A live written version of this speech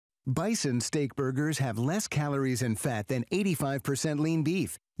Bison steak burgers have less calories and fat than 85% lean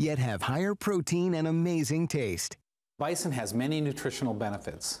beef, yet have higher protein and amazing taste. Bison has many nutritional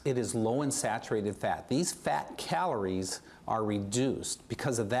benefits. It is low in saturated fat. These fat calories are reduced.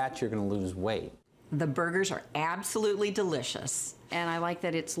 Because of that, you're going to lose weight. The burgers are absolutely delicious. And I like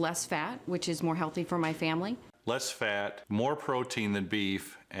that it's less fat, which is more healthy for my family. Less fat, more protein than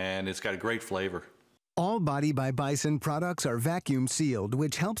beef, and it's got a great flavor. All Body by Bison products are vacuum sealed,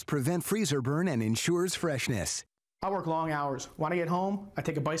 which helps prevent freezer burn and ensures freshness. I work long hours. When I get home, I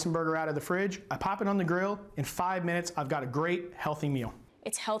take a Bison burger out of the fridge, I pop it on the grill. In 5 minutes, I've got a great, healthy meal.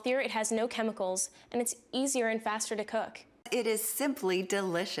 It's healthier, it has no chemicals, and it's easier and faster to cook. It is simply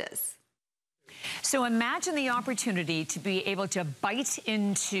delicious. So imagine the opportunity to be able to bite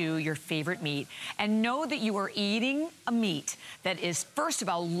into your favorite meat and know that you are eating a meat that is, first of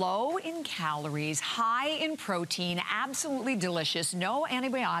all, low in calories, high in protein, absolutely delicious, no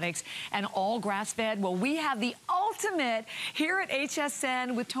antibiotics, and all grass-fed. Well, we have the ultimate here at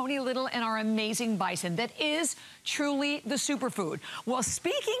HSN with Tony Little and our amazing bison that is truly the superfood. Well,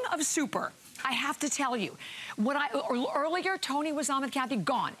 speaking of super, I have to tell you, earlier Tony was on with Kathy,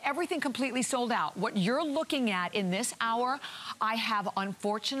 gone. Everything completely sold out. What you're looking at in this hour, I have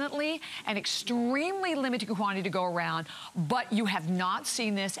unfortunately an extremely limited quantity to go around, but you have not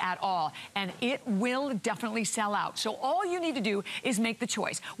seen this at all, and it will definitely sell out. So all you need to do is make the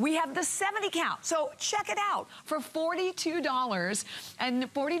choice. We have the 70 count, so check it out for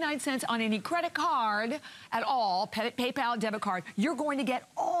 $42.49 on any credit card at all, PayPal, debit card. You're going to get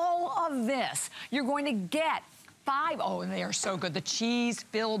all of this. You're going to get 5, oh, and they are so good, the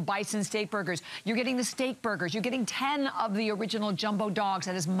cheese-filled bison steak burgers. You're getting the steak burgers. You're getting 10 of the original jumbo dogs.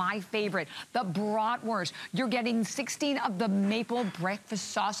 That is my favorite. The bratwurst. You're getting 16 of the maple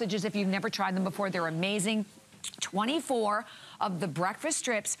breakfast sausages. If you've never tried them before, they're amazing. 24 of the breakfast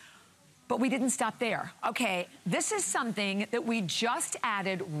strips. But we didn't stop there. Okay, this is something that we just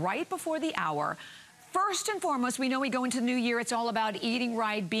added right before the hour. First and foremost, we know we go into the new year, it's all about eating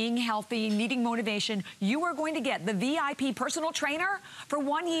right, being healthy, needing motivation. You are going to get the VIP personal trainer for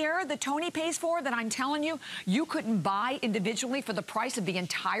 1 year that Tony pays for, that I'm telling you, you couldn't buy individually for the price of the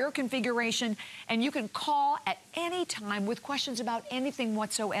entire configuration, and you can call at any time with questions about anything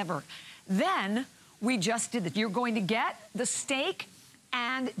whatsoever. Then, we just did that. You're going to get the steak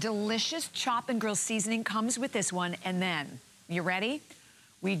and delicious chop and grill seasoning comes with this one, and then, you ready?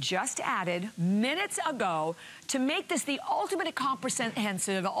 We just added minutes ago to make this the ultimate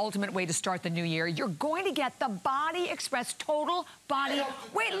comprehensive, ultimate way to start the new year. You're going to get the Body Express Total Body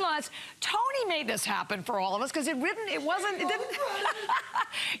Weight Loss. Tony made this happen for all of us because it didn't.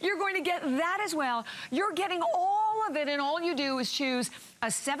 You're going to get that as well. You're getting all of it, and all you do is choose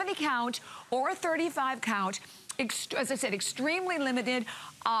a 70 count or a 35 count. As I said, extremely limited.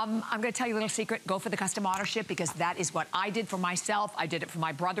 I'm going to tell you a little secret. Go for the custom auto ship because that is what I did for myself. I did it for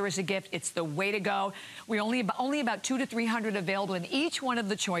my brother as a gift. It's the way to go. We only about 200 to 300 available in each one of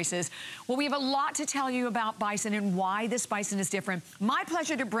the choices. Well, we have a lot to tell you about bison and why this bison is different. My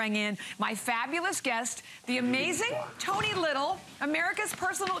pleasure to bring in my fabulous guest, the amazing Tony Little, America's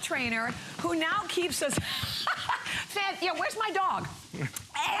personal trainer, who now keeps us... Yeah, where's my dog?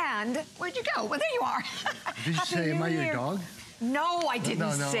 And where'd you go? Well, there you are. Did you say, am I your dog? No, I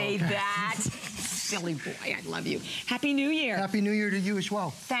didn't say okay. that. Silly boy, I love you. Happy New Year. Happy New Year to you as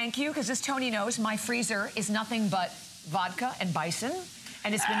well. Thank you, because as Tony knows, my freezer is nothing but vodka and bison.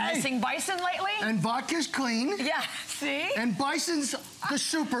 And it's been missing bison lately. And vodka's clean. Yeah, see? And bison's the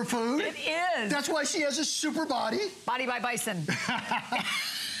superfood. It is. That's why she has a super body. Body by bison.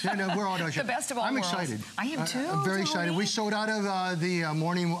 No, we're all the best of all worlds. I'm excited. I am too. I'm very excited. We sold out of the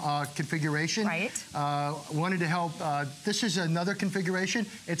morning configuration. Right. Wanted to help. This is another configuration.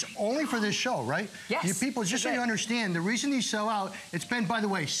 It's only for this show, right? Yes. You people, just so you understand, the reason these sell out, it's been, by the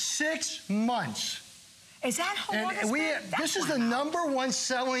way, 6 months. Is that how long it's been? This is the #1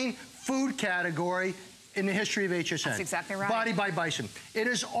 selling food category in the history of HSN. That's exactly right. Body by Bison. It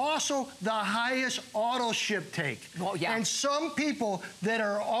is also the highest auto ship take. Well, yeah. And some people that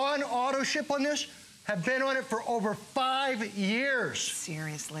are on auto ship on this have been on it for over 5 years.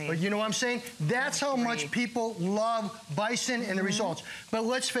 Seriously. But you know what I'm saying? That's how much people love bison and the results. But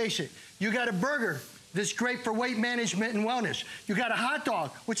let's face it, you got a burger that's great for weight management and wellness. You got a hot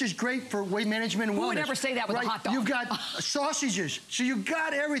dog, which is great for weight management and wellness. Who would ever say that with a hot dog? You've got sausages, so you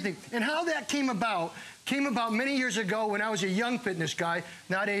got everything. And how that came about many years ago when I was a young fitness guy,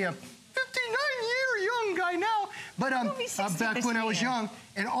 not a 59-year young guy now, but back when I was young,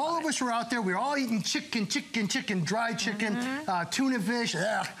 and all of us were out there, we were all eating chicken, dried chicken, tuna fish,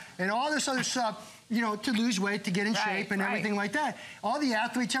 and all this other stuff. you know, to lose weight, to get in shape and everything like that. All the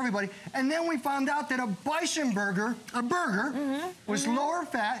athletes, everybody. And then we found out that a bison burger, was lower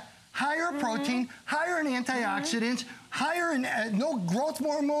fat, higher protein, higher in antioxidants, higher in no growth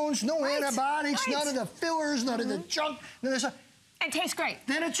hormones, no antibiotics, none of the fillers, none of the junk, none of this. And tastes great.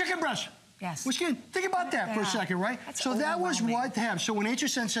 Then a chicken breast. Yes. Which, think about that for a second, right? That's so that was what to have. So when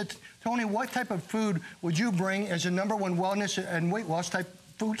HSN said, Tony, what type of food would you bring as a #1 wellness and weight loss type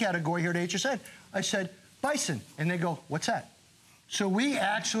food category here at HSN? I said, bison. And they go, what's that? So we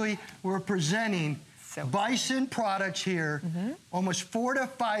actually were presenting bison products here almost 4 to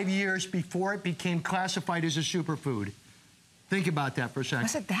 5 years before it became classified as a superfood. Think about that for a second.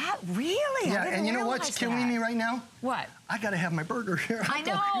 Was it that? Really? Yeah, and you know what's killing me right now? What? I gotta have my burger here. I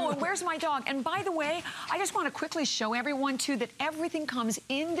know, and where's my dog? And by the way, I just want to quickly show everyone too that everything comes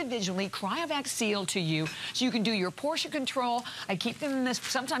individually, cryovac sealed to you, so you can do your portion control. I keep them in this,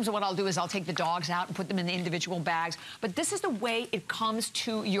 sometimes what I'll do is I'll take the dogs out and put them in the individual bags, but this is the way it comes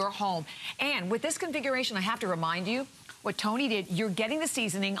to your home. And with this configuration, I have to remind you, what Tony did, you're getting the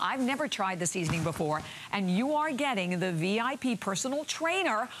seasoning. I've never tried the seasoning before. And you are getting the VIP personal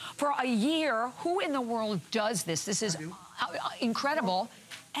trainer for a year. Who in the world does this? This is incredible.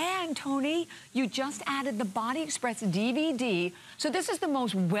 And Tony, you just added the Body Express DVD. So this is the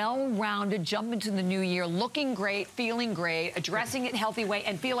most well-rounded jump into the new year, looking great, feeling great, addressing it healthy way,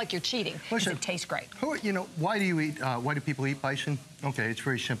 and feel like you're cheating. Listen, it tastes great. You know, why do people eat bison? Okay, it's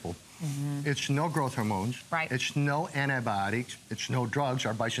very simple. It's no growth hormones. Right. It's no antibiotics. It's no drugs.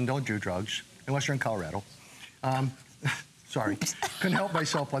 Our bison don't do drugs, unless they're in Colorado. Sorry, couldn't help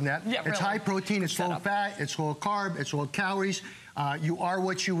myself on that. Yeah, it's high protein, it's low fat, it's low carb, it's low calories. You are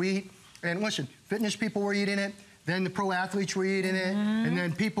what you eat. And listen, fitness people were eating it. Then the pro athletes were eating it. And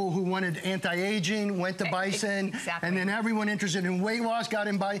then people who wanted anti-aging went to bison. Exactly. And then everyone interested in weight loss got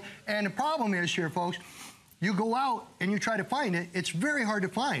in bison. And the problem is here, folks, you go out and you try to find it, it's very hard to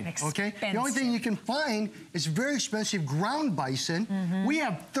find, okay? The only thing you can find is very expensive ground bison. We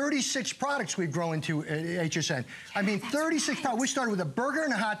have 36 products we've grown into at HSN. I mean, 36 products. We started with a burger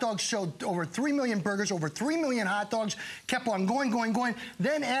and a hot dog, sold over 3 million burgers, over 3 million hot dogs, kept on going,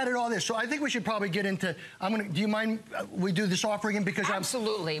 then added all this. So I think we should probably get into, do you mind we do this offering? Because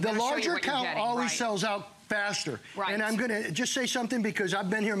absolutely. The larger count always sells out faster. And I'm gonna just say something because I've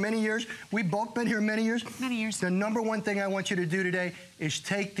been here many years. We've both been here many years. The #1 thing I want you to do today is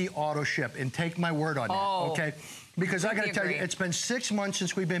take the auto ship and take my word on that, okay? Because I gotta tell you, it's been 6 months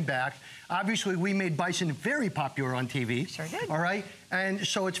since we've been back. Obviously, we made bison very popular on TV. Sure did. All right? And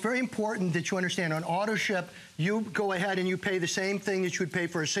so it's very important that you understand on auto ship, you go ahead and you pay the same thing that you would pay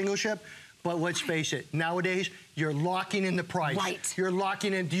for a single ship. But let's face it, nowadays, you're locking in the price. You're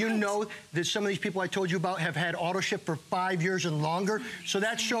locking in. Do you know that some of these people I told you about have had auto ship for 5 years and longer? So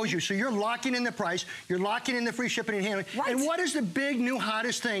that shows you. So you're locking in the price. You're locking in the free shipping and handling. And what is the big, new,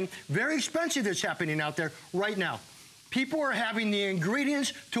 hottest thing, very expensive that's happening out there right now? People are having the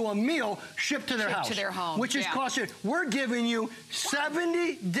ingredients to a meal shipped to their house. To their home. Which is costing. We're giving you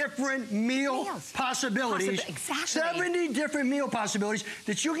 70 different meal possibilities. 70 different meal possibilities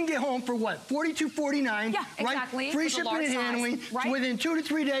that you can get home for what? $42.49. Yeah, exactly. Free shipping and handling within 2 to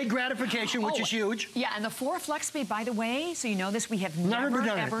 3 day gratification, which is huge. Yeah, and the 4 Flex Pay, by the way, so you know this, we have never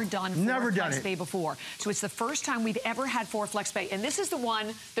ever done 4 Flex Pay before. So it's the first time we've ever had 4 Flex Pay. And this is the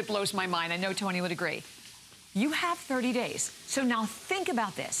one that blows my mind. I know Tony would agree. You have 30 days. So now think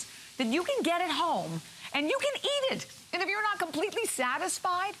about this, that you can get it home and you can eat it. And if you're not completely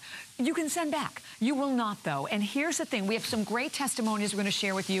satisfied, you can send back. You will not, though. And here's the thing. We have some great testimonies we're going to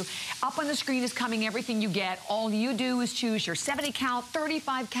share with you. Up on the screen is coming everything you get. All you do is choose your 70 count,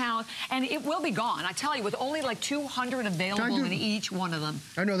 35 count, and it will be gone. I tell you, with only like 200 available in each one of them.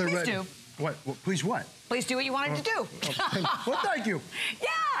 I know they're ready. Please do. What? Please what? Please do what you wanted to do. Well, thank you. Yeah,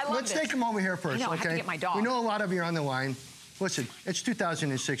 I love Let's take them over here first, I know, okay? I have to get my dog. We know a lot of you are on the line. Listen, it's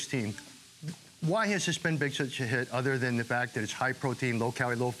 2016. Why has this been such a hit other than the fact that it's high protein, low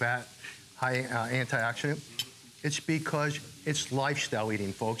calorie, low fat, high antioxidant? It's because it's lifestyle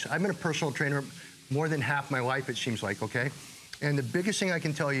eating, folks. I've been a personal trainer more than half my life, it seems like, okay? And the biggest thing I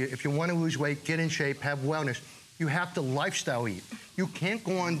can tell you, if you want to lose weight, get in shape, have wellness, you have to lifestyle eat. You can't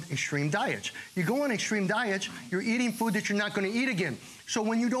go on extreme diets. You go on extreme diets, you're eating food that you're not going to eat again. So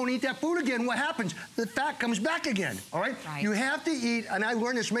when you don't eat that food again, what happens? The fat comes back again, all right? You have to eat, and I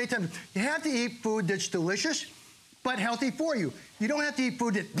learned this many times, you have to eat food that's delicious, but healthy for you. You don't have to eat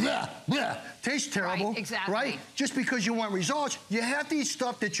food that blah, blah, tastes terrible, right? Just because you want results. You have to eat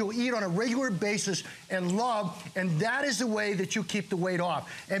stuff that you'll eat on a regular basis and love, and that is the way that you keep the weight off.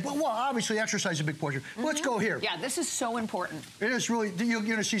 And well, obviously, exercise is a big portion. Let's go here. Yeah, this is so important. It is really, you're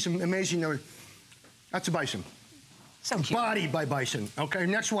gonna see some amazing numbers. That's a bison. So cute. Body by bison. Okay,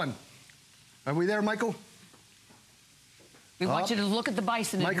 next one. Are we there, Michael? We want you to look at the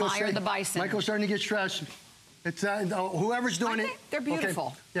bison and admire the bison. Michael's starting to get stressed. It's whoever's doing it. They're beautiful.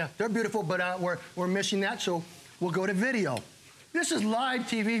 Okay. Yeah, they're beautiful, but we're missing that, so we'll go to video. This is live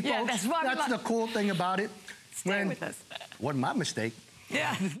TV, Yeah, folks. that's the cool thing about it. Stay with us. Wasn't my mistake.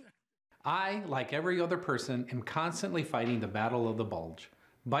 Yeah. I, like every other person, am constantly fighting the battle of the bulge.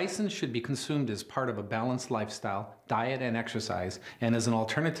 Bison should be consumed as part of a balanced lifestyle, diet, and exercise, and as an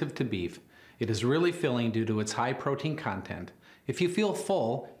alternative to beef. It is really filling due to its high protein content. If you feel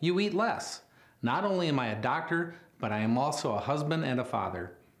full, you eat less. Not only am I a doctor, but I am also a husband and a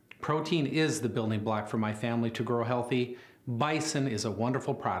father. Protein is the building block for my family to grow healthy. Bison is a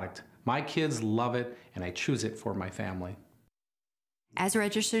wonderful product. My kids love it, and I choose it for my family. As a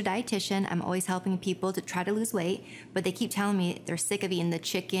registered dietitian, I'm always helping people to try to lose weight, but they keep telling me they're sick of eating the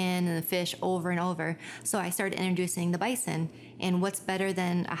chicken and the fish over and over. So I started introducing the bison. And what's better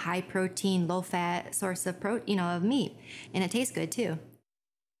than a high protein, low fat source of of meat? And it tastes good too.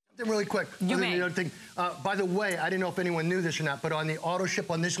 Really quick. You may. The other thing, by the way, I didn't know if anyone knew this or not, but on the auto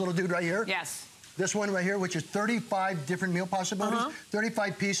ship on this little dude right here. Yes. This one right here, which is 35 different meal possibilities,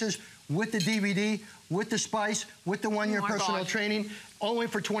 35 pieces with the DVD, with the spice, with the one-year personal training, only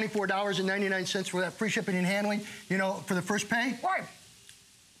for $24.99 for that free shipping and handling, for the first pay. Right.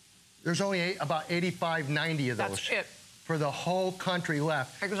 There's only about 85, 90 of those. That's it. For the whole country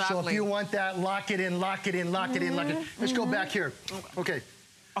left. Exactly. So if you want that, lock it in, lock it in, lock it in, lock it in. Let's go back here. Okay.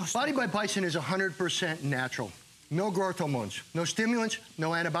 Body by Bison is 100% natural. No growth hormones, no stimulants,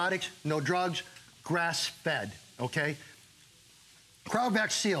 no antibiotics, no drugs, grass-fed, okay? Cryovac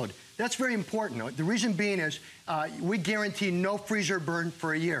sealed. That's very important. The reason being is we guarantee no freezer burn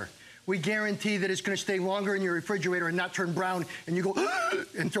for a year. We guarantee that it's going to stay longer in your refrigerator and not turn brown and you go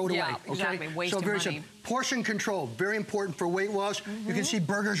and throw it away. Okay? Exactly. Waste of money. Simple. Portion control, very important for weight loss. You can see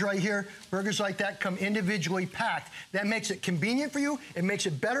burgers right here. Burgers like that come individually packed. That makes it convenient for you. It makes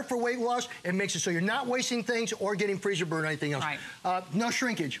it better for weight loss. It makes it so you're not wasting things or getting freezer burn or anything else. Right. No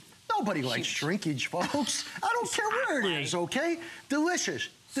shrinkage. Nobody likes shrinkage, folks. I don't care where it is, okay? Delicious.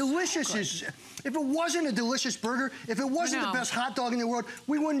 Delicious is, if it wasn't a delicious burger, if it wasn't the best hot dog in the world,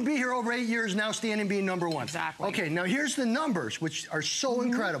 we wouldn't be here over 8 years now standing being #1. Exactly. Okay, now here's the numbers, which are so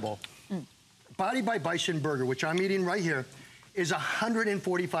incredible. Body by Bison burger, which I'm eating right here, is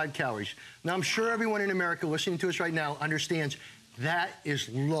 145 calories. Now, I'm sure everyone in America listening to us right now understands that is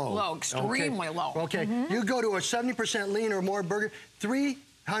low. Low, extremely low. Okay, you go to a 70% lean or more burger,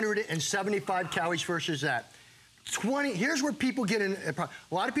 375 calories versus that. Here's where people get in a problem.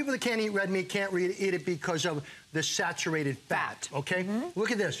 A lot of people that can't eat red meat can't eat it because of the saturated fat, okay?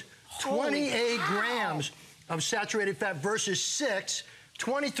 Look at this, 28 grams of saturated fat versus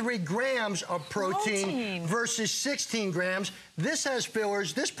 23 grams of protein versus 16 grams. This has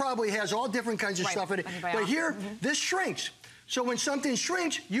fillers. This probably has all different kinds of stuff in it. But here, this shrinks. So when something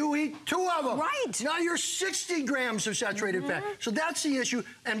shrinks, you eat 2 of them. Right. Now you're 60 grams of saturated fat. So that's the issue.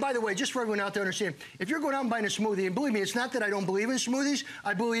 And by the way, just for everyone out there to understand, if you're going out and buying a smoothie, and believe me, it's not that I don't believe in smoothies.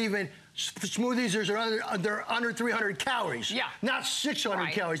 I believe in smoothies, they're under 300 calories. Yeah. Not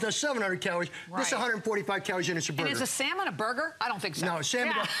 600 calories, not 700 calories. This is 145 calories and it's a burger. And is a salmon a burger? I don't think so. No,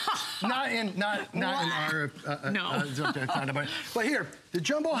 salmon, not in our... No. But here, the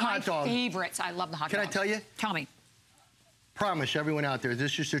jumbo hot dog. My favorites. I love the hot dogs. Can I tell you? Tell me. Promise everyone out there,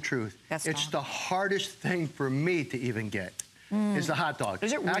 this is the truth. It's the hardest thing for me to even get. Is the hot dog.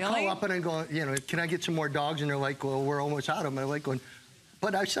 Is it really? I call up and I go, can I get some more dogs? And they're like, well, we're almost out of them. And I'm like going,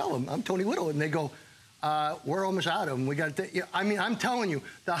 but I sell them. I'm Tony Little. And they go, we're almost out of them. We got to, I mean, I'm telling you,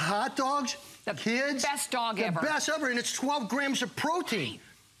 the hot dogs, the best dog ever. The best ever, and it's 12 grams of protein.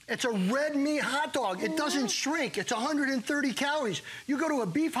 It's a red meat hot dog. It doesn't shrink. It's 130 calories. You go to a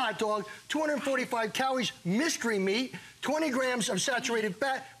beef hot dog, 245 calories, mystery meat, 20 grams of saturated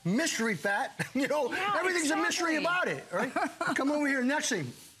fat, mystery fat. Everything's a mystery about it, right? Come over here. Next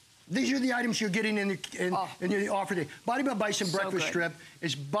thing. These are the items you're getting in the offer today. Body by Bison breakfast strip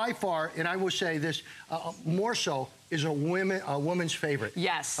is by far, and I will say this, more so, is a woman's favorite.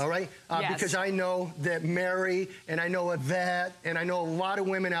 Yes. All right? Because I know that Mary, and I know Yvette, and I know a lot of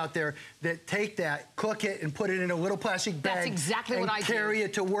women out there that take that, cook it, and put it in a little plastic bag. That's exactly what I do. And carry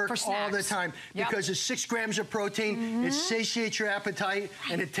it to work all the time. Yep. Because it's 6 grams of protein, it satiates your appetite,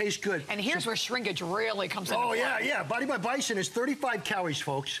 and it tastes good. And here's where shrinkage really comes into play. Yeah. Body by Bison is 35 calories,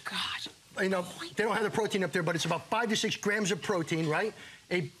 folks. Gosh. They don't have the protein up there, but it's about 5 to 6 grams of protein, right?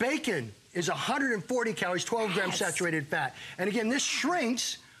 A bacon is 140 calories, 12 grams saturated fat. And again, this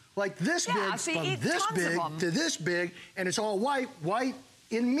shrinks like this big, from this big to this big, and it's all white,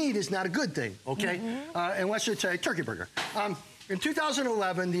 in meat is not a good thing, okay? Unless it's a turkey burger. In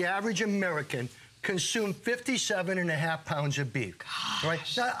 2011, the average American consumed 57.5 pounds of beef. Right?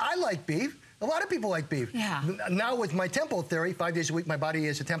 Now, I like beef. A lot of people like beef. Yeah. Now with my temple theory, 5 days a week, my body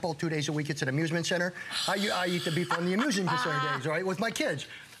is a temple. 2 days a week, it's an amusement center. I eat the beef on the amusement center days, right, with my kids.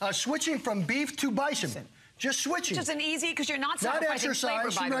 Switching from beef to bison. Just switching. Just an easy, because you're not sacrificing flavor,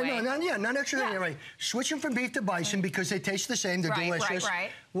 by the way. Not exercise, right. Switching from beef to bison because they taste the same, they're delicious,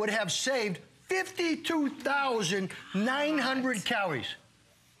 would have saved 52,900 calories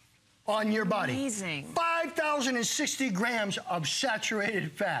on your body. Amazing. 5,060 grams of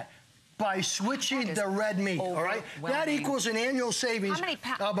saturated fat by switching the red meat, all right? That equals an annual savings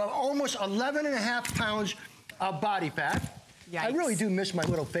of almost 11.5 pounds of body fat. Yikes. I really do miss my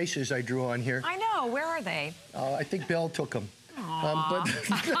little faces I drew on here. I know. Where are they? I think Bill took them.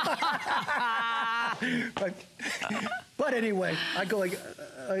 But anyway, I go like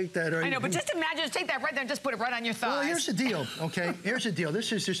that. Right? I know, but just imagine, just take that right there and just put it right on your thighs. Well, here's the deal, okay? Here's the deal.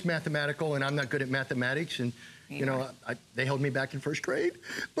 This is just mathematical, and I'm not good at mathematics, and, you know, they held me back in first grade.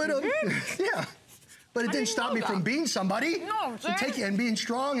 But, yeah. But it didn't stop me from being somebody. No, and being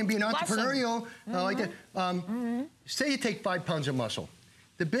strong and being entrepreneurial like that. Say you take 5 pounds of muscle.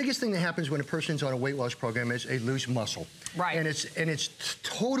 The biggest thing that happens when a person's on a weight loss program is they lose muscle. Right. And it's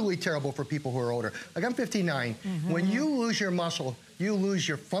totally terrible for people who are older. Like I'm 59. When you lose your muscle, you lose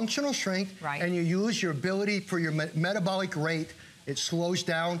your functional strength and you lose your ability for your metabolic rate. It slows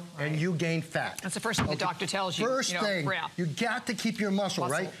down and you gain fat. That's the first thing the doctor tells you. First thing, you got to keep your muscle,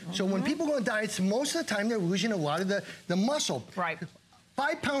 right? So when people go on diets, most of the time they're losing a lot of the muscle. Right.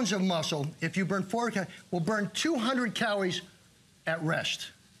 5 pounds of muscle, if you burn 4 calories, will burn 200 calories at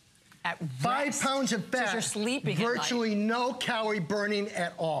rest. At 5 pounds of fat, you're sleeping virtually no calorie burning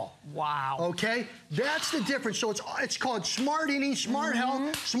at all. Wow. Okay? That's the difference. So it's called smart eating, smart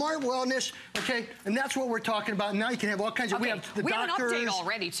health, smart wellness, okay? And that's what we're talking about. Now you can have all kinds of, we have the doctors. We have an update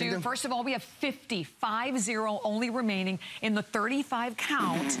already, too. First of all, we have 50 only remaining in the 35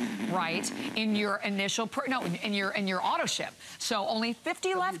 count, right, in your initial, in your auto ship. So only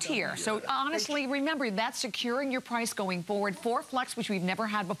 50 left here. So honestly, remember, that's securing your price going forward. 4 Flex, which we've never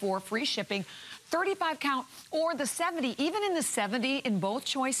had before, free shipping. 35 count or the 70, even in the 70 in both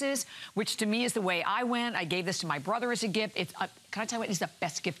choices, which to me is the way I went. I gave this to my brother as a gift. Can I tell you what? It's the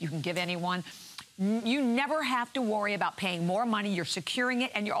best gift you can give anyone. You never have to worry about paying more money. You're securing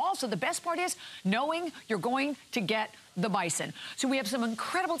it. And you're also, the best part is knowing you're going to get the bison. So we have some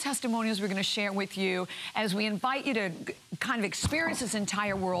incredible testimonials we're going to share with you as we invite you to kind of experience this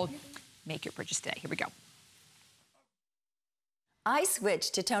entire world. Make your purchase today. Here we go. I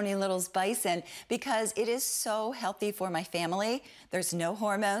switched to Tony Little's Bison because it is so healthy for my family. There's no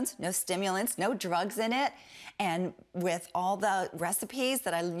hormones, no stimulants, no drugs in it. And with all the recipes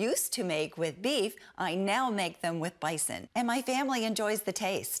that I used to make with beef, I now make them with bison. And my family enjoys the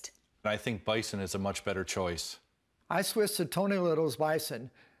taste. I think bison is a much better choice. I switched to Tony Little's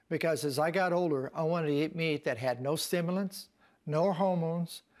Bison because as I got older, I wanted to eat meat that had no stimulants, no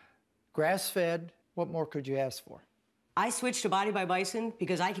hormones, grass-fed. What more could you ask for? I switched to Body by Bison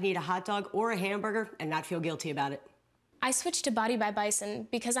because I can eat a hot dog or a hamburger and not feel guilty about it. I switched to Body by Bison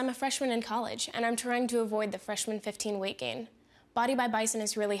because I'm a freshman in college and I'm trying to avoid the freshman 15 weight gain. Body by Bison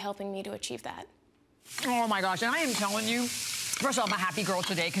is really helping me to achieve that. Oh my gosh, and I am telling you, first of all, I'm a happy girl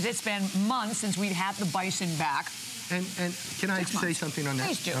today because it's been months since we've had the bison back. And can I say something on that?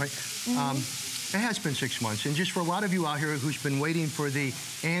 Please do. All right. It has been 6 months, and just for a lot of you out here who's been waiting for the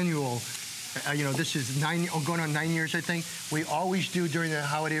annual, you know, this is going on 9 years, I think. We always do during the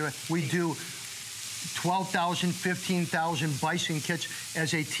holiday, we do 12,000, 15,000 bison kits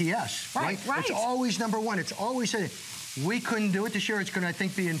as a TS, right? It's always #1. It's always a, we couldn't do it this year. It's going to, I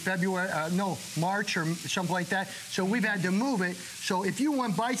think, be in February, March or something like that. So we've had to move it. So if you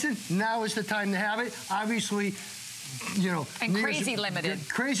want bison, now is the time to have it. Obviously, you know. And crazy limited.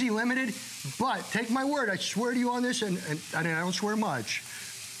 Crazy limited. But take my word, I swear to you on this, and I don't swear much.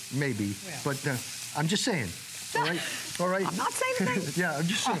 Maybe, but I'm just saying. All right, all right. I'm not saying anything. Yeah, I'm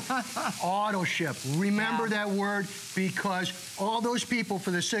just saying. Auto ship. Remember that word, because all those people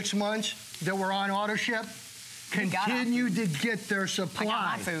for the 6 months that were on auto ship continue to get their supply. I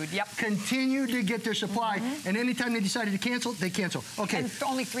got my food. Yep. Continue to get their supply, and anytime they decided to cancel, they cancel. Okay. And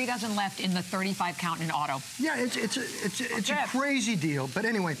only 3 dozen left in the 35 count in auto. Yeah, it's a crazy deal. But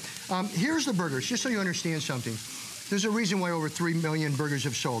anyway, here's the burgers, just so you understand something. There's a reason why over 3 million burgers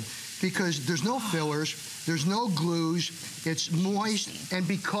have sold. because there's no fillers, there's no glues, it's moist, and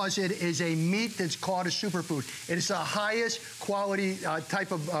because it is a meat that's called a superfood. It is the highest quality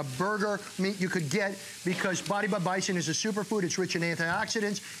type of burger meat you could get because Body by Bison is a superfood. It's rich in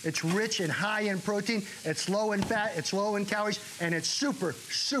antioxidants, it's rich and high in protein, it's low in fat, it's low in calories, and it's super,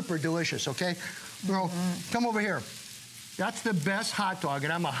 super delicious, okay? Girl, come over here. That's the best hot dog,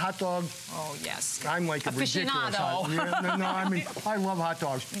 and I'm a hot dog. Oh, yes. I'm like a ridiculous hot dog. No, I mean, I love hot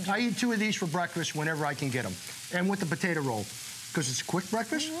dogs. I eat 2 of these for breakfast whenever I can get them, and with the potato roll. Because it's a quick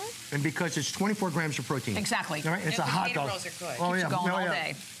breakfast, and because it's 24 grams of protein. Exactly. All right, it's a hot dog. Potato rolls are good. Oh, yeah. Going all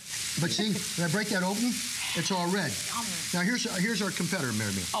day. But see, when I break that open, it's all red. Now, here's our competitor,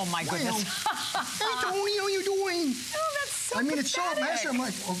 Mary. Oh, my goodness. Hey, Tony, how you doing? Oh, that's so I mean, it's so pathetic. massive. I'm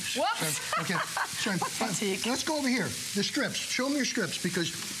like, oh, whoops. Okay, sorry. Let's go over here. The strips. Show me your strips,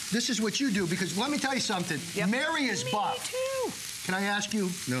 because this is what you do. Because let me tell you something. Yep. Mary is buff. Me too. Can I ask you?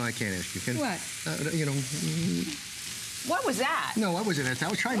 No, I can't ask you. Can What? You know. What was that? No, I wasn't asking.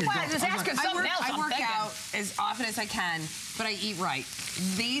 I was trying to. I was asking something else. I work out as often as I can, but I eat right.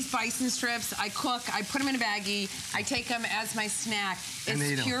 These bison strips, I cook, I put them in a baggie, I take them as my snack.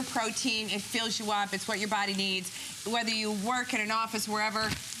 It's pure protein, it fills you up, it's what your body needs. Whether you work in an office, wherever,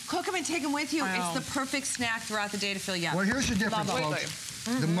 cook them and take them with you. Wow. It's the perfect snack throughout the day to fill you up. Well, here's the difference,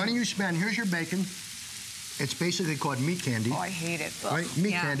 folks. The money you spend, here's your bacon. It's basically called meat candy. Oh, I hate it. Right?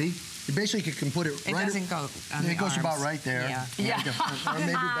 Meat candy. You basically can put it right. It doesn't go on the It goes arms. about right there. Yeah. Or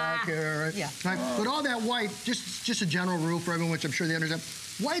maybe back here. Right? Yeah. Right? But all that white, just a general rule for everyone, which I'm sure they understand.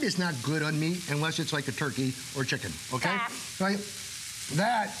 White is not good on meat unless it's like a turkey or chicken. Okay? Right?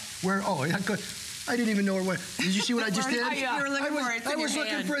 That where yeah, good. I didn't even know where it went. Did you see what I just did? You were looking for it. I was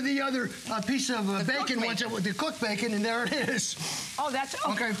looking for the other piece of bacon, the cooked bacon, and there it is. Oh, that's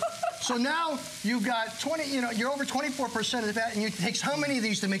okay. So now you've got 20. You're over 24% of the fat, and it takes how many of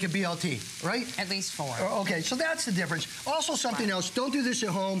these to make a BLT, right? At least 4. Okay, so that's the difference. Also, something else. Don't do this at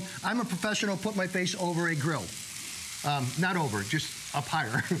home. I'm a professional. Put my face over a grill. Not over, just up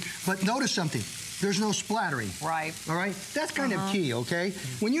higher. But notice something. There's no splattering. Right. All right? That's kind of key, okay?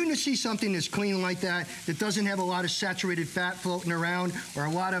 When you see something that's clean like that doesn't have a lot of saturated fat floating around or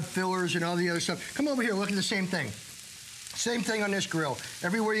a lot of fillers and all the other stuff, come over here, look at the same thing. Same thing on this grill.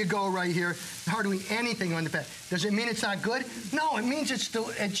 Everywhere you go right here, hardly anything on the fat. Does it mean it's not good? No, it means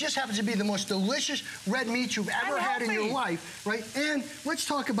it just happens to be the most delicious red meat you've ever had in your life, right? And let's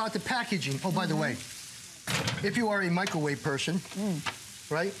talk about the packaging. Oh, by the way, if you are a microwave person,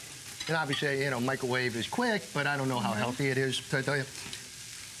 right? And obviously, microwave is quick, but I don't know how healthy it is. To tell you.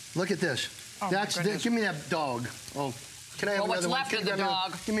 Look at this. Give me that dog. Oh, can I have another one? What's left of the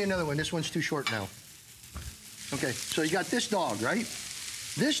dog? Give me another one. This one's too short now. Okay, so you got this dog, right?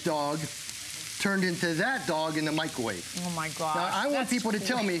 This dog turned into that dog in the microwave. Oh my gosh. Now I want people to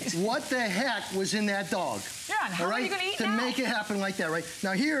tell me what the heck was in that dog. Yeah, and how are you going to eat to make it happen like that, right?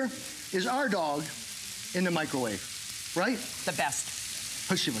 Now here is our dog in the microwave, right? The best.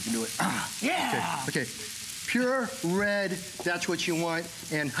 Let's see if I can do it. Yeah. Okay. Pure red, that's what you want.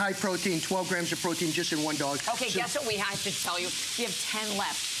 And high protein, 12 grams of protein just in one dog. Okay, guess what we have to tell you? We have 10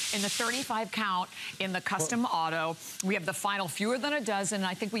 left. In the 35 count, in the custom auto, we have the final fewer than a dozen.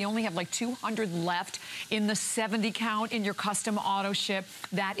 I think we only have like 200 left. In the 70 count in your custom auto ship,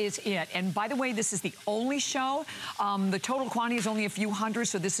 that is it. And by the way, this is the only show. The total quantity is only a few hundred,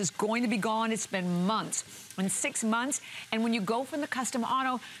 so this is going to be gone. It's been months. In 6 months. And when you go from the custom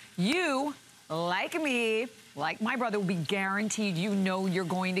auto, you, like me, like my brother, will be guaranteed you're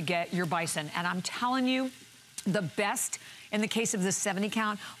going to get your Bison. And I'm telling you, the best in the case of the 70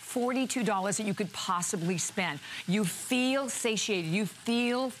 count, $42 that you could possibly spend. You feel satiated, you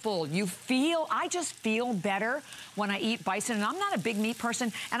feel full, I just feel better when I eat Bison. And I'm not a big meat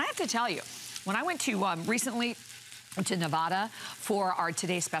person. And I have to tell you, when I went to recently to Nevada for our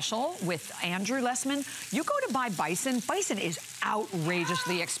Today Special with Andrew Lessman, you go to buy Bison. Bison is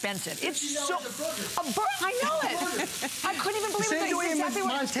outrageously expensive. It's so... I know it. I couldn't even believe it. Same way in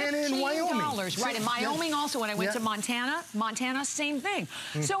Montana and Wyoming. Right, in Wyoming also, when I went to Montana, same thing.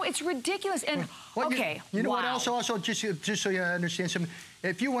 So it's ridiculous. And, okay, You know what else also, just so you understand something,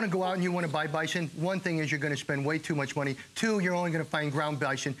 if you want to go out and you want to buy Bison, one thing is you're going to spend way too much money. 2, you're only going to find ground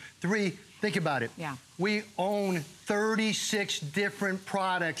Bison. 3, think about it. Yeah. We own 36 different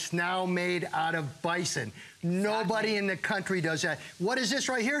products now made out of Bison. Nobody in the country does that. What is this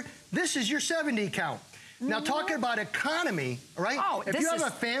right here? This is your 70 count. Now, talking about economy, right? Oh, if you have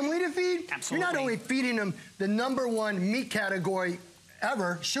a family to feed, you're not only feeding them the #1 meat category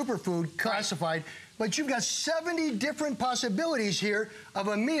ever, superfood classified, but you've got 70 different possibilities here of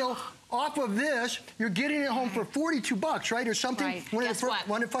a meal Off of this, you're getting it home for 42 bucks, right, or something? Right. Guess what?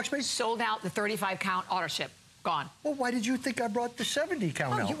 One in Flex Space? Sold out the 35-count auto ship. Gone. Well, why did you think I brought the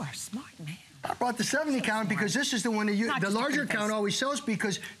 70-count out? Oh, you are smart, man. I brought the 70-count because this is the one that the larger count always sells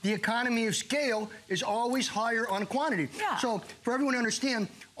because the economy of scale is always higher on quantity. Yeah. So for everyone to understand,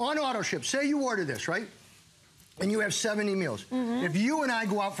 on auto ship, say you order this, right? And you have 70 meals. If you and I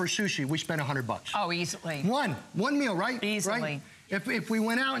go out for sushi, we spend 100 bucks. Oh, easily. One meal, right? Easily. Right? If we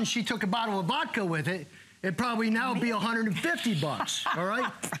went out and she took a bottle of vodka with it, it'd probably now be 150 bucks, all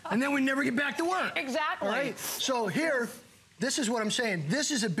right? And then we never get back to work. Exactly. All right? So here, this is what I'm saying.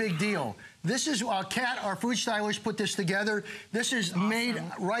 This is a big deal. This is Kat, our food stylist, put this together. This is made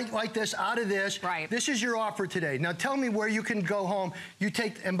right like this, out of this. Right. This is your offer today. Now tell me where you can go home. You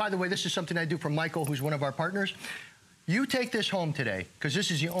take, and by the way, this is something I do for Michael, who's one of our partners. You take this home today, because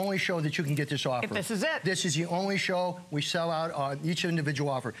this is the only show that you can get this offer. If this is it. This is the only show we sell out on each individual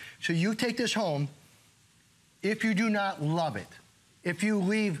offer. So you take this home. If you do not love it, if you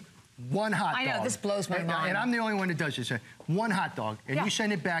leave one hot dog. I know, this blows my mind. And I'm the only one that does this. One hot dog, and you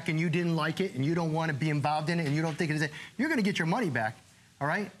send it back and you didn't like it and you don't want to be involved in it and you don't think it is it, you're going to get your money back, all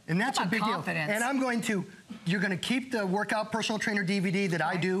right? And that's a big deal. And I'm going to, you're going to keep the Workout Personal Trainer DVD that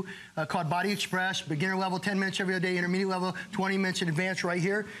I do called Body Express, beginner level 10 minutes every day, intermediate level 20 minutes in advance right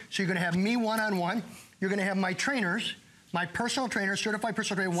here. So you're going to have me one-on-one. You're going to have my trainers, my personal trainers, certified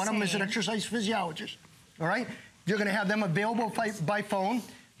personal trainer. One of them is an exercise physiologist, all right? You're going to have them available by phone.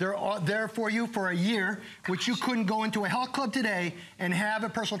 They're there for you for a year, which you couldn't go into a health club today and have a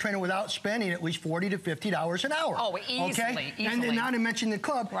personal trainer without spending at least $40 to $50 an hour. Oh, easily, okay? easily. And not to mention the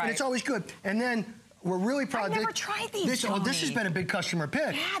club, and it's always good. And then we're really proud. I've never tried these, this has been a big customer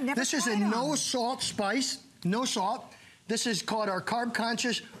pick. Yeah, I've never this is a no salt spice, no salt. This is called our carb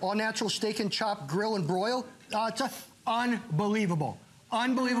conscious, all natural steak and chop, grill and broil. It's unbelievable,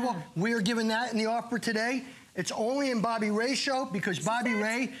 unbelievable. We are giving that in the offer today. It's only in Bobby Ray's show because Bobby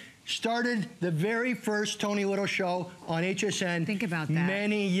Ray started the very first Tony Little show on HSN. Think about that.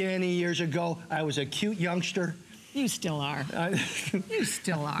 Many years ago. I was a cute youngster. You still are. You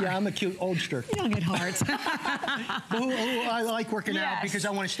still are. Yeah, I'm a cute oldster. Young at heart. I like working out because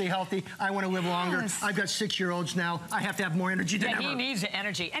I want to stay healthy. I want to live longer. I've got 6-year-olds now. I have to have more energy than ever. He needs the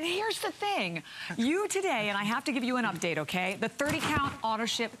energy. And here's the thing. You today, and I have to give you an update, okay? The 30-count auto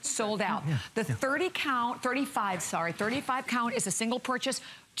ship sold out. The 35 count is a single purchase.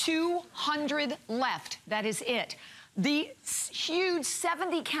 200 left. That is it. The huge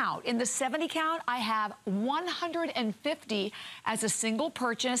 70 count. In the 70 count, I have 150 as a single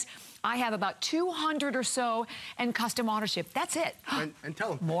purchase. I have about 200 or so in custom auto ship. That's it. And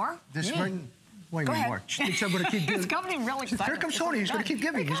tell them. More? This spring. What do you mean more? It's coming really excited. Here comes Tony. He's going to keep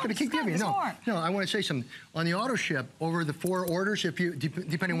giving. He's going to keep giving. No, I want to say something. On the auto ship, over the 4 orders, if you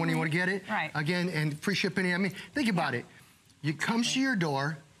depending on when you want to get it, again, and free shipping. I mean, think about it. It comes to your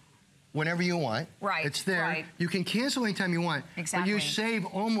door whenever you want. Right. It's there. You can cancel anytime you want. Exactly. But you save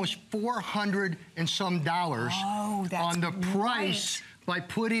almost $400 and some on the price by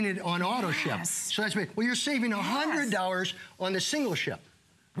putting it on auto ship. So that's well, you're saving $100 on the single ship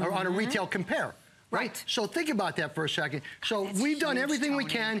or on a retail compare. Right. So think about that for a second. So we've done everything we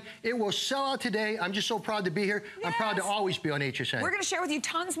can. It will sell out today. I'm just so proud to be here. I'm proud to always be on HSN. We're going to share with you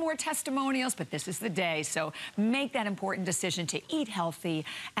tons more testimonials, but this is the day. So make that important decision to eat healthy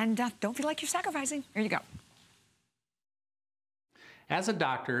and don't feel like you're sacrificing. Here you go. As a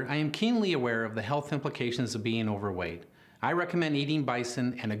doctor, I am keenly aware of the health implications of being overweight. I recommend eating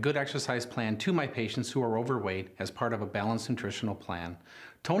Bison and a good exercise plan to my patients who are overweight as part of a balanced nutritional plan.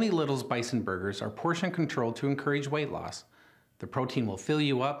 Tony Little's Bison burgers are portion controlled to encourage weight loss. The protein will fill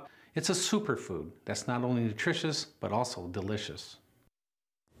you up. It's a superfood that's not only nutritious, but also delicious.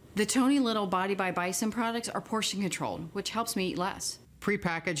 The Tony Little Body by Bison products are portion controlled, which helps me eat less.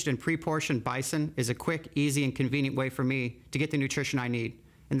 Pre-packaged and pre-portioned Bison is a quick, easy, and convenient way for me to get the nutrition I need,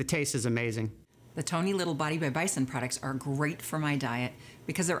 and the taste is amazing. The Tony Little Body by Bison products are great for my diet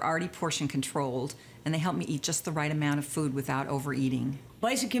because they're already portion controlled and they help me eat just the right amount of food without overeating.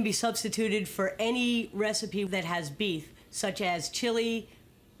 Bison can be substituted for any recipe that has beef, such as chili,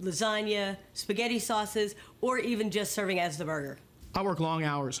 lasagna, spaghetti sauces, or even just serving as the burger. I work long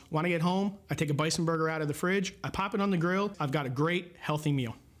hours. When I get home, I take a Bison burger out of the fridge, I pop it on the grill, I've got a great, healthy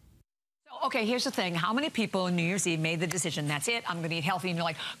meal. Okay, here's the thing. How many people on New Year's Eve made the decision, that's it, I'm going to eat healthy, and you're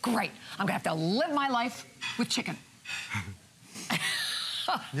like, great, I'm going to have to live my life with chicken.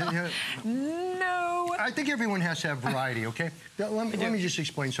 No. I think everyone has to have variety, okay? Let me just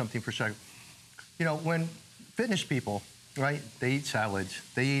explain something for a second. You know, when fitness people, right, they eat salads,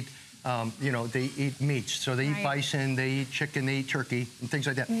 they eat you know, they eat meats. So they eat bison, they eat chicken, they eat turkey, and things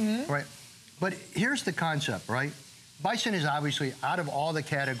like that, right? But here's the concept, right? Bison is obviously, out of all the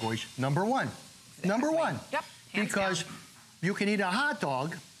categories, number one. Number one. Yep. Because you can eat a hot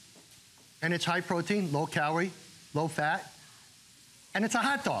dog, and it's high protein, low calorie, low fat, and it's a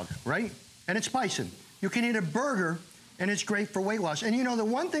hot dog, right? And it's bison. You can eat a burger, and it's great for weight loss. And you know, the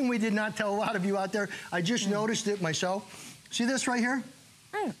one thing we did not tell a lot of you out there, I just noticed it myself. See this right here?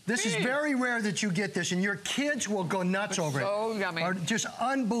 This is very rare that you get this, and your kids will go nuts over it. So yummy. Are just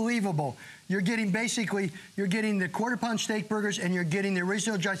unbelievable. You're getting basically, you're getting the quarter-pound steak burgers, and you're getting the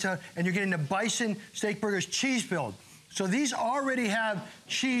original Judgetown, and you're getting the bison steak burgers cheese-filled. So these already have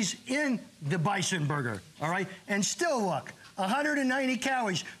cheese in the bison burger, all right? And still look, 190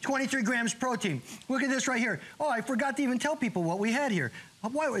 calories, 23 grams protein. Look at this right here. Oh, I forgot to even tell people what we had here.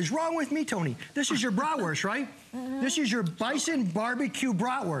 What is wrong with me, Tony? This is your bratwurst, right? This is your bison barbecue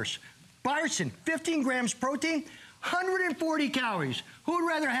bratwurst. Bison, 15 grams protein, 140 calories. Who would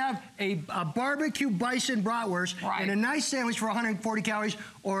rather have a barbecue bison bratwurst and a nice sandwich for 140 calories,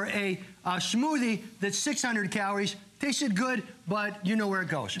 or a smoothie that's 600 calories? Tasted good, but you know where it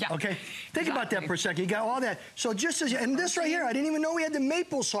goes, okay? Think about that for a second. You got all that. So just as, and this right here, I didn't even know we had the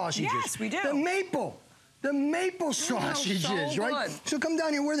maple sausages. Yes, we do. The maple sausages, so right? good. So come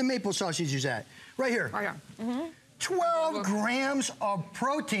down here, where are the maple sausages at? Right here. Right here. 12 grams of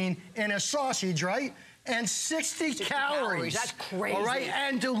protein in a sausage, right? And 60 calories. That's crazy. All right,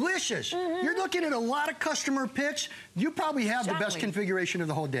 and delicious. You're looking at a lot of customer picks. You probably have the best configuration of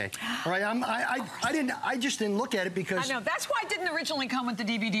the whole day. All right, I just didn't look at it because I know that's why it didn't originally come with the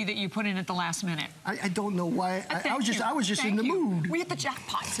DVD that you put in at the last minute. I don't know why. I was just in the mood. We hit the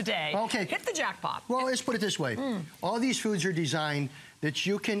jackpot today. Okay, hit the jackpot. Well, let's put it this way: all these foods are designed that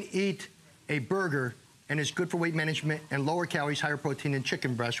you can eat a burger, and it's good for weight management and lower calories, higher protein than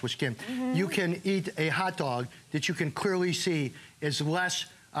chicken breast with skin. You can eat a hot dog that you can clearly see is less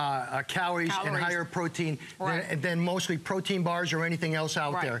calories and higher protein than mostly protein bars or anything else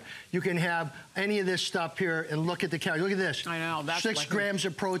out there. You can have any of this stuff here and look at the calories. Look at this. I know. That's 6 grams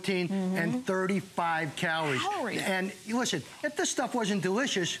of protein and 35 calories. And listen, if this stuff wasn't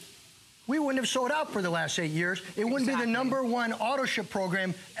delicious, we wouldn't have sold out for the last 8 years. It wouldn't be the #1 auto ship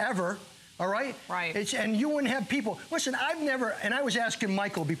program ever. All right? And you wouldn't have people. Listen, I've never, and I was asking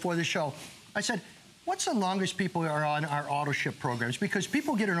Michael before the show, I said, what's the longest people are on our auto ship programs? Because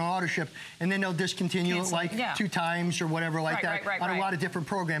people get an auto ship and then they'll discontinue it like 2 times or whatever like that on a lot of different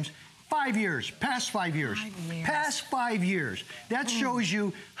programs. 5 years, past 5 years. Past 5 years. That shows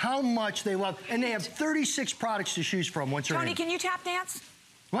you how much they love. And they have 36 products to choose from once they're in. Tony, can you tap dance?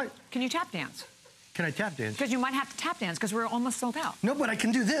 What? Can you tap dance? Can I tap dance? Because you might have to tap dance because we're almost sold out. No, but I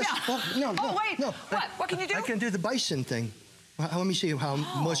can do this. Yeah. Wait. What? What can you do? I can do the bison thing. Let me see how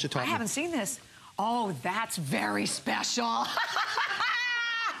Melissa taught me. I haven't seen this. Oh, that's very special.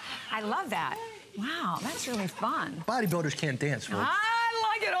 I love that. Wow, that's really fun. Bodybuilders can't dance, folks. I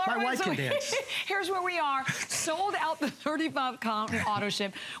like it. All My wife can dance. Here's where we are. Sold out the 35-count auto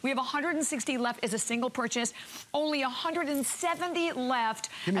ship. We have 160 left as a single purchase. Only 170 left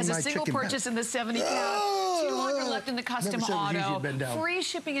as a single purchase in the 70 count. 200 left in the custom auto. Free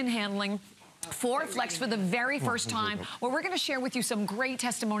shipping and handling. 4 Flex for the very first time, where we're going to share with you some great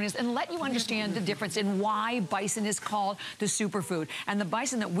testimonials and let you understand the difference in why bison is called the superfood. And the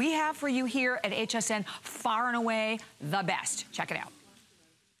bison that we have for you here at HSN, far and away the best. Check it out.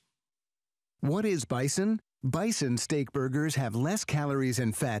 What is bison? Bison steak burgers have less calories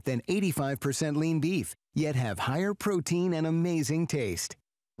and fat than 85% lean beef, yet have higher protein and amazing taste.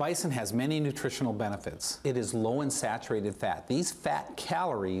 Bison has many nutritional benefits. It is low in saturated fat. These fat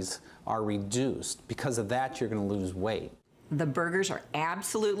calories are reduced. Because of that, you're going to lose weight. The burgers are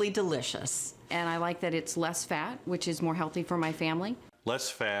absolutely delicious. And I like that it's less fat, which is more healthy for my family. Less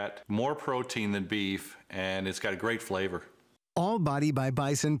fat, more protein than beef, and it's got a great flavor. All Body by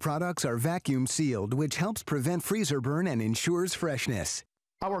Bison products are vacuum sealed, which helps prevent freezer burn and ensures freshness.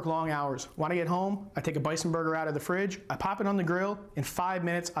 I work long hours. When I get home, I take a bison burger out of the fridge, I pop it on the grill. In 5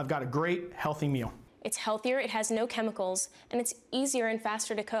 minutes, I've got a great, healthy meal. It's healthier, it has no chemicals, and it's easier and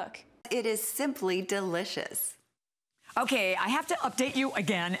faster to cook. It is simply delicious. Okay, I have to update you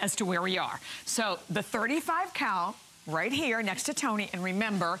again as to where we are. So the 35 count right here next to Tony, and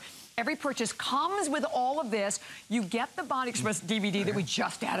remember, every purchase comes with all of this. You get the Body Express DVD that we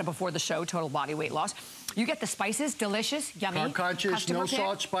just added before the show, Total Body Weight Loss. You get the spices, delicious, yummy. Carb conscious, no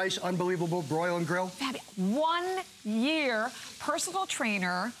salt, spice, unbelievable, broil and grill. 1 year personal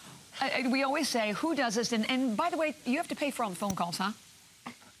trainer. We always say, who does this? And by the way, you have to pay for all the phone calls, huh?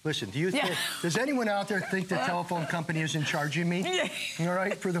 Listen, do you think, does anyone out there think the telephone company isn't charging me, all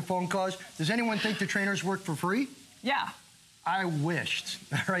right, for the phone calls? Does anyone think the trainers work for free? Yeah. I wished,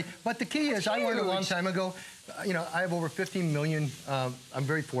 all right? But the key is, I learned a long time ago, you know, I have over 50 million, I'm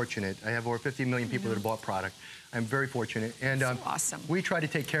very fortunate. I have over 50 million people that have bought product. I'm very fortunate. And awesome. We try to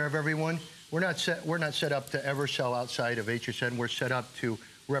take care of everyone. We're not set up to ever sell outside of HSN. We're set up to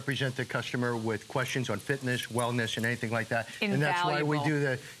represent the customer with questions on fitness, wellness, and anything like that. And that's why we do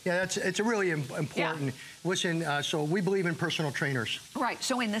the, it's a really important, listen, so we believe in personal trainers. Right,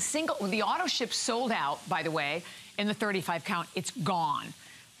 so in the the auto ship sold out, by the way, in the 35 count, it's gone.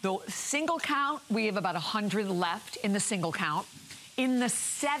 The single count, we have about 100 left in the single count. In the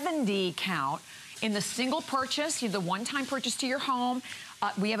 70 count, in the single purchase, the one-time purchase to your home,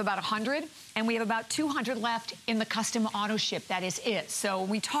 we have about 100, and we have about 200 left in the custom auto ship. That is it. So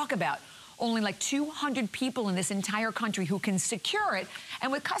we talk about only like 200 people in this entire country who can secure it.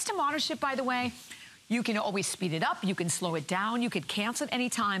 And with custom auto ship, by the way, you can always speed it up, you can slow it down, you could cancel it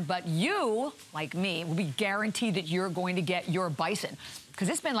anytime, but you, like me, will be guaranteed that you're going to get your Bison. Because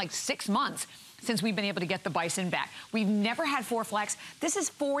it's been like 6 months since we've been able to get the Bison back. We've never had 4 flex. This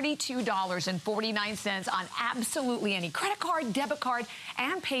is $42.49 on absolutely any credit card, debit card,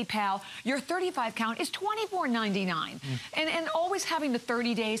 and PayPal. Your 35 count is $24.99. And always having the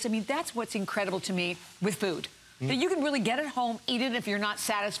 30 days, I mean, that's what's incredible to me with food. That you can really get it home, eat it if you're not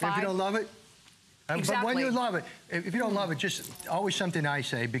satisfied. If you don't love it, but when you love it, if you don't love it, just always something I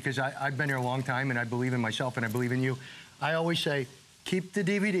say, because I've been here a long time and I believe in myself and I believe in you. I always say, keep the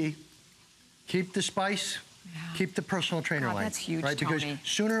DVD, keep the spice, keep the personal trainer line. That's huge, right? Because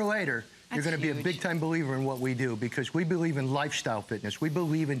sooner or later, you're going to be a big-time believer in what we do, because we believe in lifestyle fitness. We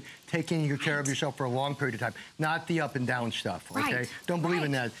believe in taking care of yourself for a long period of time, not the up and down stuff, okay? Don't believe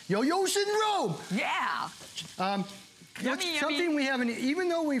in that. Yo-yo syndrome! Yeah! Something we haven't, even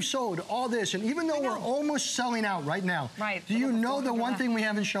though we've sold all this, and even though we're almost selling out right now, do you know the one thing we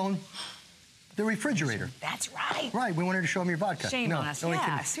haven't shown? The refrigerator. That's right. Right, we wanted to show them your vodka. Shame on us.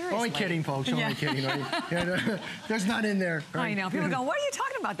 Seriously. Only kidding, folks. Only kidding. There's none in there. Right? I know. People go, what are you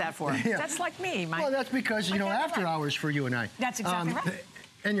talking about that for? That's like me. Well, that's because, you know, after hours for you and I. That's exactly right.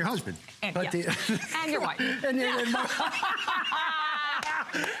 And your husband. And, and your wife. And yeah,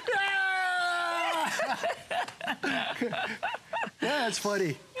 that's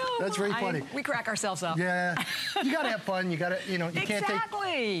funny. That's very funny. We crack ourselves up. Yeah, you gotta have fun. You gotta, you know, you can't take.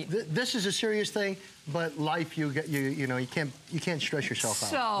 This is a serious thing, but life, you can't stress yourself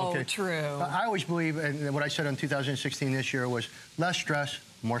out. So true. I always believe, and what I said on 2016 this year was less stress,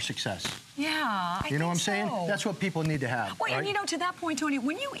 more success. Yeah, you know what I'm saying? That's what people need to have. Well, and you know, to that point, Tony,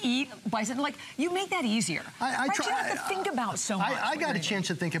 when you eat Bison, like, you make that easier. I try. You don't have to think about so much. I got a chance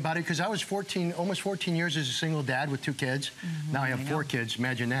to think about it because I was almost 14 years as a single dad with 2 kids. Now I have 4 kids.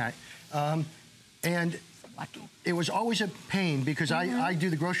 Imagine that. And it was always a pain because I do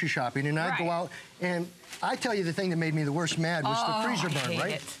the grocery shopping and I go out and I tell you the thing that made me the worst mad was the freezer burn,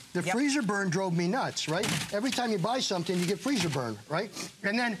 right? The freezer burn drove me nuts, right? Every time you buy something, you get freezer burn, right?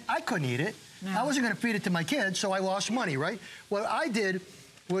 And then I couldn't eat it. I wasn't going to feed it to my kids, so I lost money, right? What I did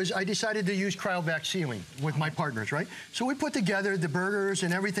was I decided to use cryovac sealing with my partners, right? So we put together the burgers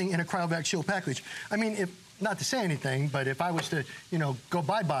and everything in a cryovac seal package. I mean, not to say anything, but if I was to, you know, go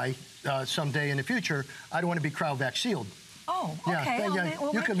bye-bye someday in the future, I'd want to be cryovac sealed. Oh, okay.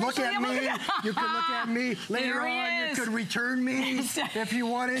 Well, you could look at me. You could look at me later on. You could return me if you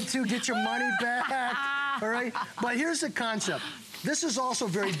wanted to get your money back. All right. But here's the concept. This is also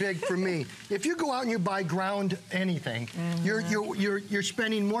very big for me. If you go out and you buy ground anything, you're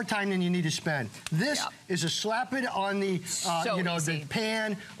spending more time than you need to spend. This is a slap it on the the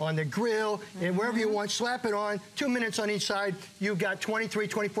pan, on the grill, and wherever you want, slap it on. 2 minutes on each side. You've got 23,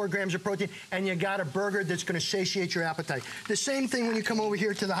 24 grams of protein, and you got a burger that's going to satiate your appetite. The same thing when you come over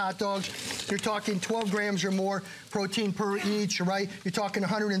here to the hot dogs. You're talking 12 grams or more protein per each, right? You're talking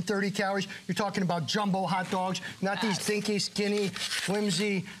 130 calories. You're talking about jumbo hot dogs, not these dinky, skinny,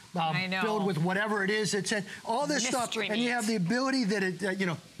 flimsy, filled with whatever it is. It's all this stuff, and you have the ability that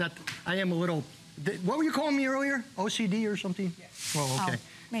that I am a little. What were you calling me earlier? OCD or something? Yes. Well, okay.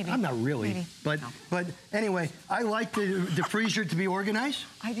 Maybe. I'm not really, but anyway, I like the freezer to be organized.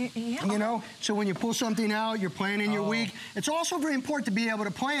 I do, yeah. You know, so when you pull something out, you're planning your week. It's also very important to be able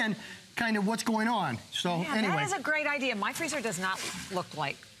to plan kind of what's going on. So anyway, that is a great idea. My freezer does not look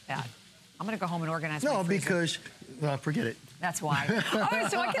like that. I'm going to go home and organize my freezer. No, because forget it. That's why.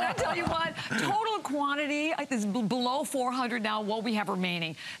 So I cannot tell you what, total quantity is below 400 now, what we have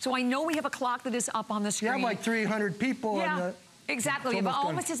remaining. So I know we have a clock that is up on the screen. You have like 300 people on the... Exactly. We have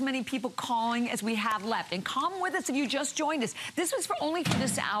almost as many people calling as we have left. And come with us if you just joined us. This was only for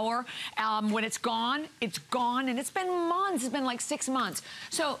this hour. When it's gone, and it's been months. It's been like 6 months.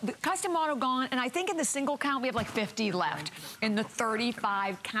 So the custom auto gone, and I think in the single count, we have like 50 left in the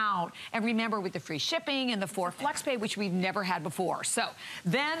 35 count. And remember, with the free shipping and the 4 flex pay, which we've never had before. So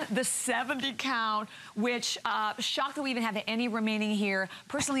then the 70 count, which shocked that we even have any remaining here.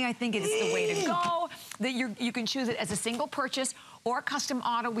 Personally, I think it's the way to go. That you can choose it as a single purchase or custom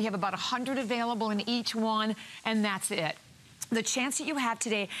auto. We have about 100 available in each one, and that's it. The chance that you have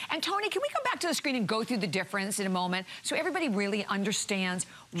today. And Tony, can we come back to the screen and go through the difference in a moment so everybody really understands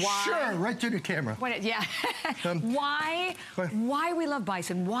why? Sure, right through the camera. Yeah. Why we love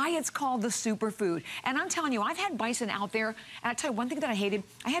bison, why it's called the superfood. And I'm telling you, I've had bison out there, and I tell you one thing that I hated.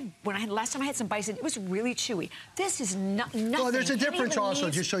 Last time I had some bison, it was really chewy. This is nothing. Well, there's a difference also,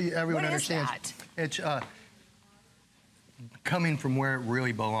 just so everyone understands. It's coming from where it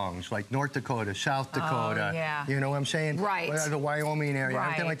really belongs, like North Dakota, South Dakota, you know what I'm saying? Right. The Wyoming area,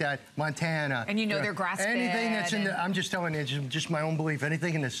 everything like that, Montana. And they're grass-fed. Anything that's in the, I'm just telling you, it's just my own belief,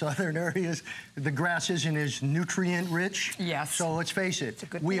 anything in the southern areas, the grass isn't as nutrient rich. Yes. So let's face it,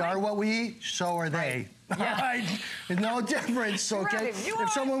 we are what we eat, so are they. Yeah. Right? There's no difference, okay?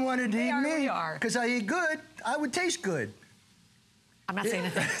 If someone wanted to eat me, because I eat good, I would taste good. I'm not saying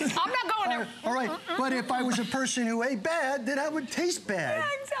anything. I'm not going there. All right, but if I was a person who ate bad, then I would taste bad.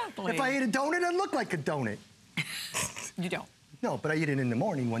 Yeah, exactly. If I ate a donut, I'd look like a donut. You don't. No, but I eat it in the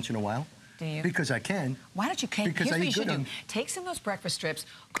morning once in a while. Do you? Because I can. Why don't you Because I eat good on them. Take some of those breakfast strips,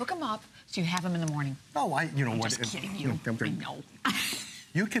 cook them up, so you have them in the morning. Oh, you know I'm what? Just kidding you. I know.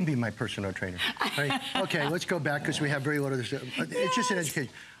 You can be my personal trainer. Right? Okay, let's go back because we have very little of this. It's just an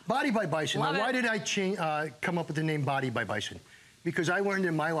education. Body by Bison. Now, why did I come up with the name Body by Bison? Because I learned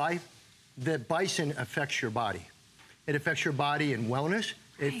in my life that bison affects your body. It affects your body in wellness.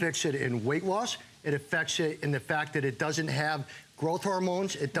 It affects it in weight loss. It affects it in the fact that it doesn't have growth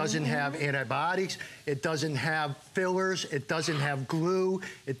hormones. It doesn't have antibiotics. It doesn't have fillers. It doesn't have glue.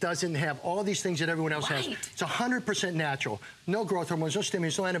 It doesn't have all these things that everyone else has. It's 100% natural. No growth hormones, no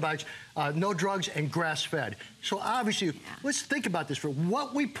stimulants, no antibiotics, no drugs, and grass-fed. So obviously, let's think about this. For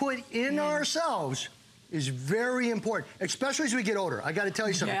what we put in ourselves is very important, especially as we get older. I got to tell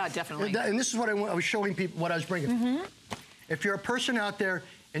you something. Yeah, definitely. And this is what I was showing people, what I was bringing. If you're a person out there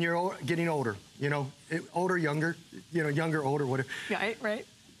and you're getting older, you know, older, younger, you know, younger, older, whatever. Right.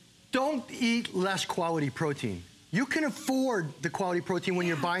 Don't eat less quality protein. You can afford the quality protein when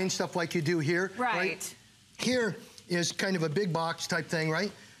you're buying stuff like you do here. Right. Here is kind of a big box type thing,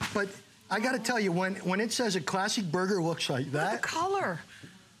 right? But I got to tell you, when it says a classic burger looks like that. Look at the color.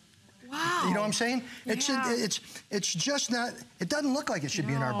 Wow. You know what I'm saying? It's just not, it doesn't look like it should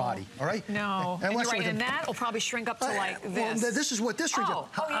be in our body, all right? No. And you're right, and that will probably shrink up to like this. Well, this is what this shrinks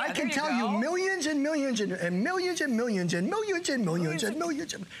up. Oh, yeah, I can tell you millions and millions and millions and millions and millions and millions and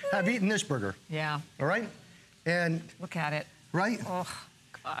millions have eaten this burger. Yeah. All right? And look at it. Right? Oh,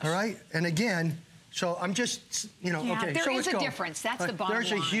 gosh. All right? And again, so I'm just, you know, okay, so let's go. There is a difference. That's the bottom line.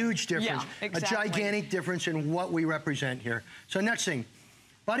 There's a huge difference. Yeah, exactly. A gigantic difference in what we represent here. So next thing.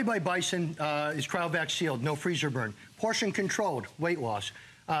 Body by Bison is cryovac sealed, no freezer burn. Portion controlled, weight loss.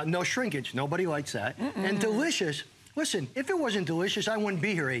 No shrinkage, nobody likes that. And delicious. Listen, if it wasn't delicious, I wouldn't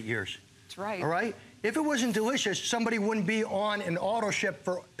be here 8 years. That's right. All right? If it wasn't delicious, somebody wouldn't be on an auto ship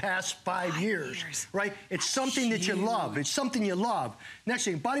for past 5 years. Right? It's something that you love. It's something you love. Next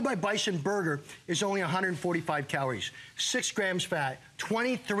thing, Body by Bison burger is only 145 calories, 6 grams fat,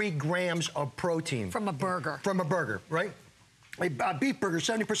 23 grams of protein. From a burger. From a burger, right? A beef burger,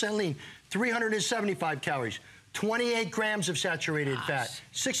 70% lean, 375 calories, 28 grams of saturated fat,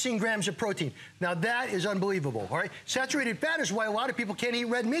 16 grams of protein. Now that is unbelievable, all right? Saturated fat is why a lot of people can't eat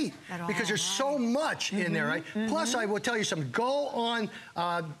red meat because there's so much in there, right? Plus, I will tell you something. Go on,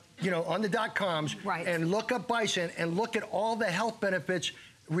 you know, on the .coms and look up bison and look at all the health benefits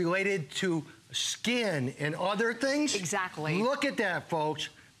related to skin and other things. Exactly. Look at that, folks.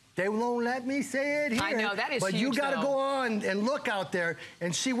 They won't let me say it here. I know, that is but huge, you got to though. go on and look out there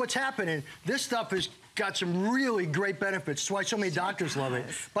and see what's happening. This stuff has got some really great benefits. That's why so many doctors love it.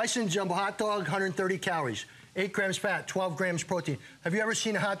 Bison jumbo hot dog, 130 calories. 8 grams fat, 12 grams protein. Have you ever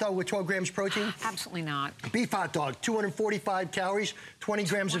seen a hot dog with 12 grams protein? Absolutely not. Beef hot dog, 245 calories, 20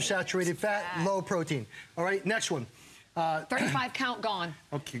 grams of saturated fat, low protein. All right, next one. 35 count gone.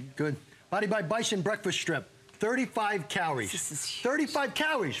 Okay, good. Body by Bison breakfast strip. 35 calories. This is huge. 35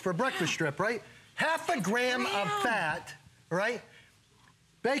 calories for a breakfast strip, right? Half a gram of fat, right?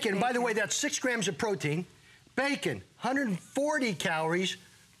 Bacon, by the way, that's 6 grams of protein. Bacon, 140 calories,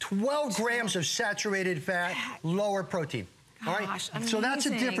 12 grams of saturated fat, lower protein. All right? Gosh, So that's a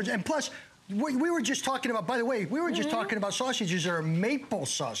amazing. difference. And plus, we were just talking about, by the way, we were just talking about sausages that are maple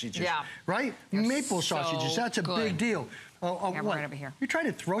sausages. Yeah. Right? They're Maple sausages. That's a good. big deal. Yeah, What? right over here. You're trying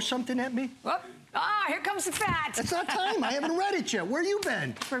to throw something at me? Whoop. Ah, here comes the fat. It's not time. I haven't read it yet. Where you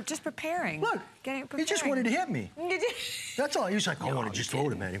been? We're just preparing. Look, Getting he just wanted to hit me. That's all. He was like, I want to just throw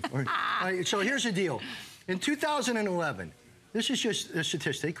him at him. All right, so here's the deal. In 2011, this is just a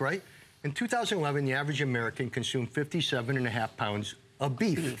statistic, right? In 2011, the average American consumed 57.5 pounds of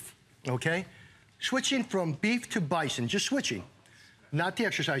beef. Okay? Switching from beef to bison, just switching, not the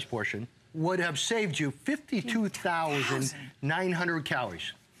exercise portion, would have saved you 52,900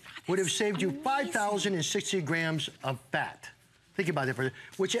 calories. Would have saved you 5,060 grams of fat. Think about it,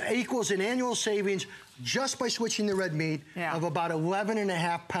 which equals an annual savings just by switching the red meat of about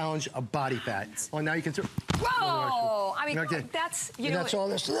 11.5 pounds of body fat. Well, now you can throw. Whoa! I mean, okay. that's, you And know. that's all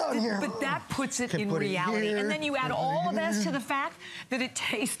this down here. But that puts it Can in put it reality. here, And then you add put it all of this here. to the fact that it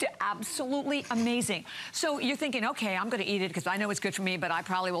tastes absolutely amazing. So you're thinking, okay, I'm going to eat it because I know it's good for me, but I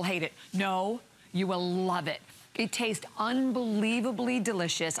probably will hate it. No, you will love it. It tastes unbelievably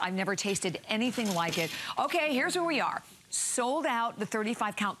delicious. I've never tasted anything like it. Okay, here's where we are. Sold out the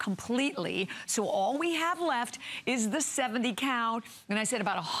 35 count completely. So all we have left is the 70 count. And I said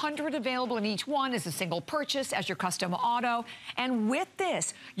about 100 available in each one as a single purchase as your custom auto. And with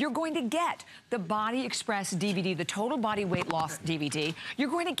this, you're going to get the Body Express DVD, the Total Body Weight Loss DVD. You're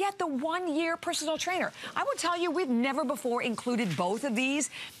going to get the 1-year personal trainer. I will tell you, we've never before included both of these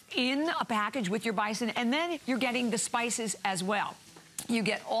in a package with your Bison. And then you're getting the spices as well. You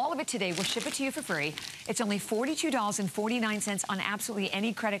get all of it today. We'll ship it to you for free. It's only $42.49 on absolutely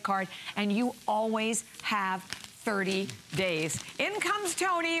any credit card, and you always have 30 days. In comes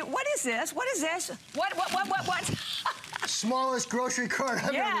Tony. What is this? What is this? What? Smallest grocery cart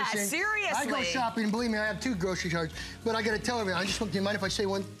I've ever seen. Seriously. I go shopping, believe me, I have 2 grocery carts, but I got to tell everyone, do you mind if I say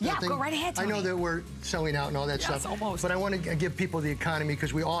one thing? Yeah, go right ahead, Tony. I know that we're selling out and all that stuff, almost. But I want to give people the economy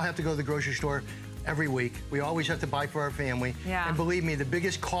because we all have to go to the grocery store every week. We always have to buy for our family. Yeah. And believe me, the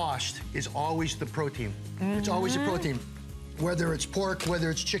biggest cost is always the protein. It's always the protein. Whether it's pork,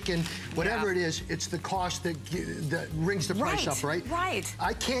 whether it's chicken, whatever it is, it's the cost that rings the price up, right? Right.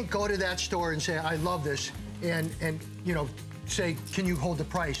 I can't go to that store and say, I love this, and you know, say, can you hold the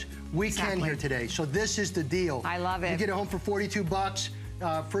price? We can here today. So this is the deal. I love it. You get it home for 42 bucks.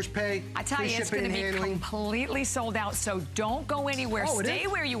 First pay, I tell free you, it's shipping going to and be handling. completely sold out, so don't go anywhere. Oh, it Stay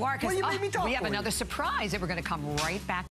is? where you are, because Well, you made me talk we have for you. another surprise that we're going to come right back.